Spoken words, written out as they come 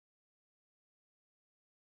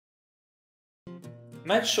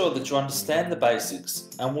Make sure that you understand the basics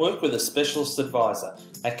and work with a specialist advisor,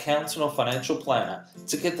 accountant or financial planner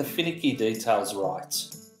to get the finicky details right.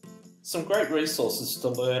 Some great resources to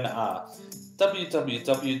learn are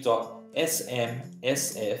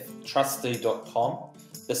www.smsftrustee.com,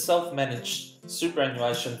 the Self-Managed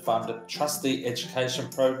Superannuation Fund Trustee Education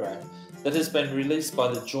Program that has been released by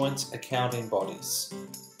the joint accounting bodies.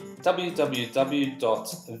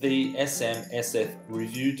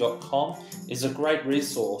 www.thesmsfreview.com is a great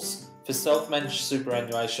resource for self-managed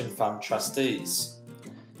superannuation fund trustees.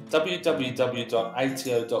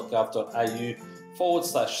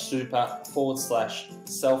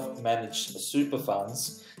 www.ato.gov.au/super/self-managed super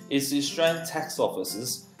funds is the Australian Tax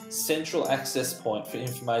Office's central access point for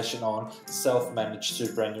information on self-managed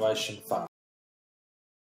superannuation funds.